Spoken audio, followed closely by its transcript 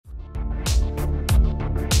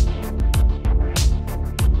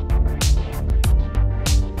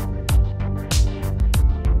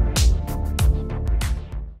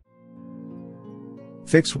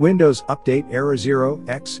Fix Windows Update Error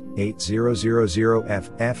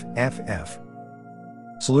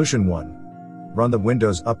 0x8000ffff. Solution 1. Run the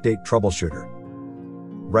Windows Update Troubleshooter.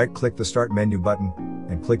 Right-click the Start menu button,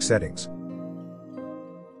 and click Settings.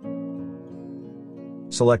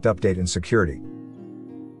 Select Update and Security.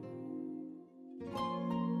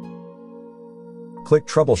 Click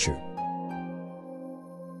Troubleshoot.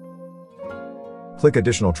 Click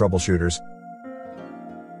Additional Troubleshooters.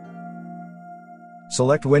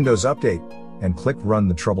 Select Windows Update, and click Run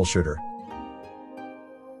the Troubleshooter.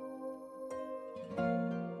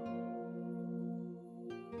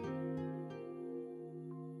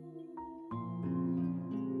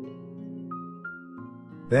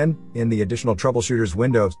 Then, in the Additional Troubleshooters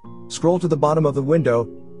window, scroll to the bottom of the window,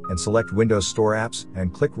 and select Windows Store Apps,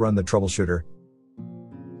 and click Run the Troubleshooter.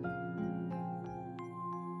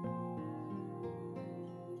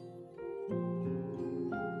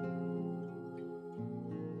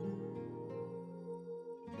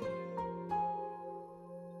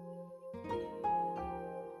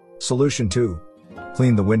 Solution 2.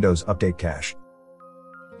 Clean the Windows Update cache.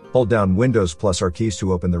 Hold down Windows plus R keys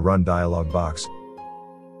to open the Run dialog box.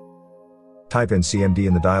 Type in CMD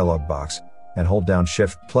in the dialog box, and hold down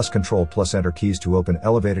Shift plus Control plus Enter keys to open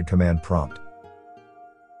elevated command prompt.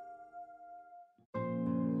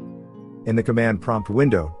 In the command prompt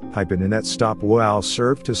window, type in inet stop while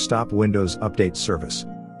serve to stop Windows Update service.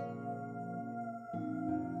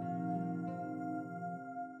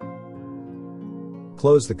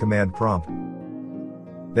 Close the command prompt.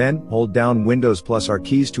 Then, hold down Windows plus R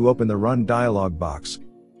keys to open the Run dialog box.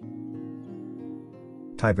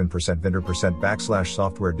 Type in %vendor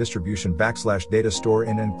 %software distribution /data store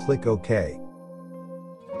in and click OK.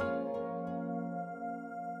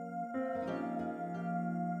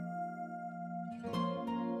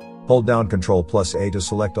 Hold down Ctrl plus A to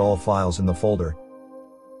select all files in the folder.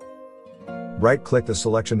 Right-click the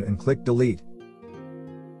selection and click Delete.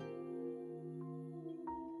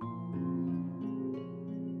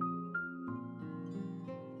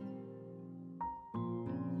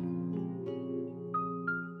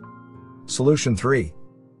 Solution 3.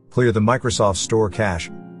 Clear the Microsoft Store cache.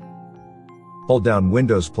 Hold down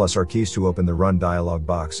Windows plus R keys to open the Run dialog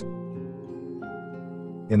box.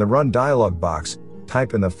 In the Run dialog box,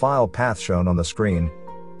 type in the file path shown on the screen,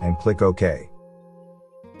 and click OK.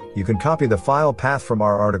 You can copy the file path from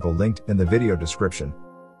our article linked in the video description.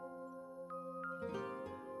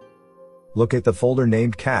 Locate the folder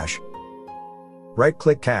named Cache.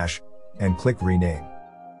 Right-click Cache, and click Rename.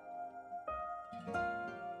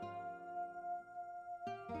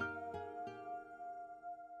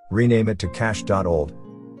 Rename it to cache.old.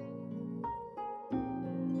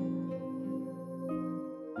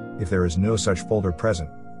 If there is no such folder present,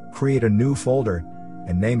 create a new folder,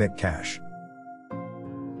 and name it Cache.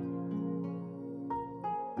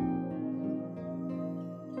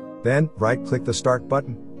 Then, right-click the Start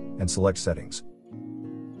button, and select Settings.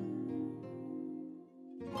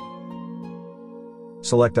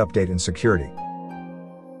 Select Update and Security.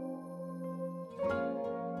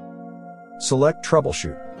 Select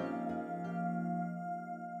Troubleshoot.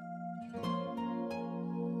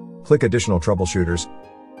 Click Additional Troubleshooters.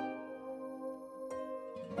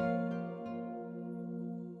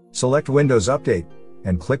 Select Windows Update,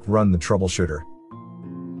 and click Run the Troubleshooter.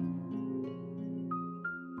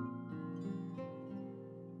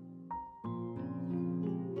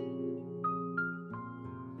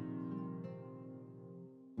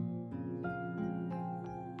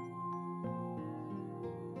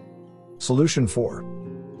 Solution 4.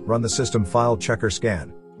 Run the System File Checker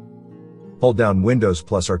scan. Hold down Windows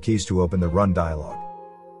plus R keys to open the Run dialog.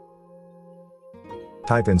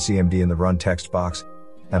 Type in CMD in the Run text box,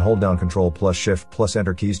 and hold down Ctrl plus Shift plus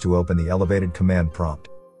Enter keys to open the elevated command prompt.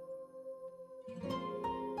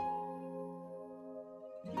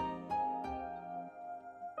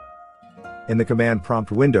 In the command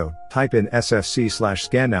prompt window, type in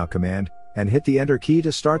sfc/scannow command, and hit the Enter key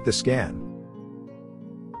to start the scan.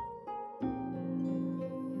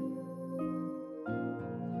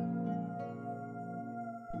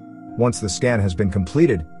 Once the scan has been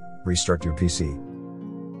completed, restart your PC.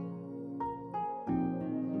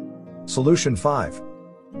 Solution 5.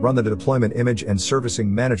 Run the Deployment Image and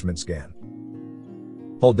Servicing Management scan.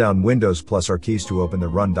 Hold down Windows plus R keys to open the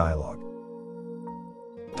Run dialog.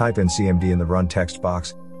 Type in CMD in the Run text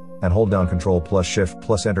box, and hold down Ctrl plus Shift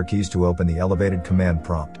plus Enter keys to open the elevated command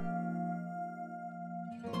prompt.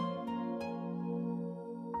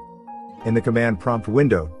 In the command prompt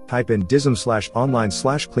window, type in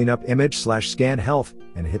DISM/online/cleanup image/scan health,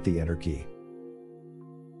 and hit the Enter key.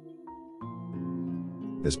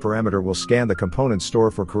 The This parameter will scan the component store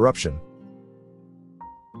for corruption.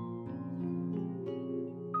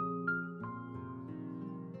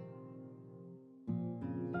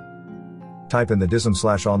 Type in the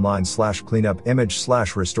DISM/online/cleanup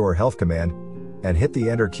image/restore health command and hit the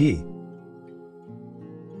Enter key.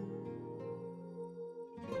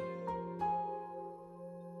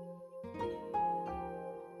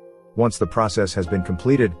 Once the process has been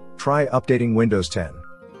completed, try updating Windows 10.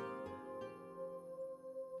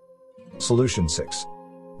 Solution 6.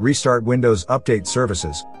 Restart Windows Update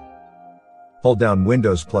Services. Hold down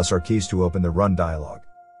Windows plus R keys to open the Run dialog.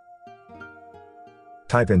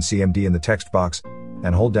 Type in CMD in the text box,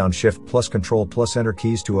 and hold down Shift plus Control plus Enter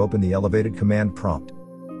keys to open the elevated command prompt.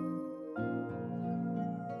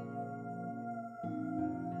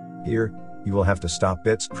 Here, you will have to stop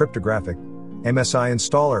bits, cryptographic, MSI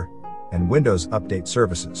installer, and Windows Update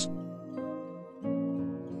Services.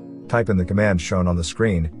 Type in the commands shown on the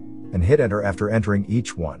screen, and hit Enter after entering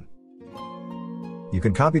each one. You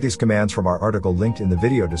can copy these commands from our article linked in the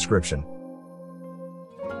video description.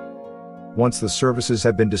 Once the services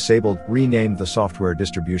have been disabled, rename the software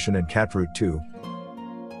distribution and catroot2.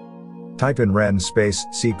 Type in ren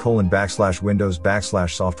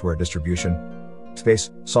 /c:\windows/software distribution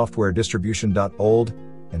software distribution.old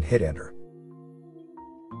and hit Enter.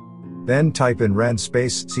 Then type in ren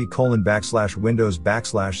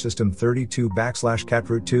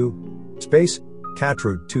 /c:\windows/system32/catroot2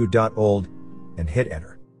 catroot2.old and hit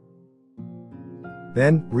Enter.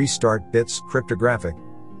 Then restart bits, cryptographic,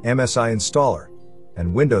 MSI installer,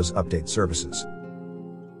 and Windows Update Services.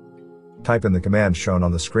 Type in the commands shown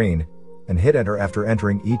on the screen, and hit Enter after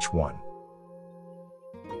entering each one.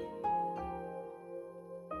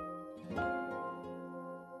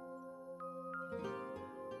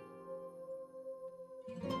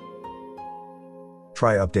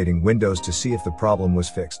 Try updating Windows to see if the problem was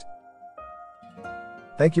fixed.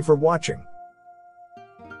 Thank you for watching.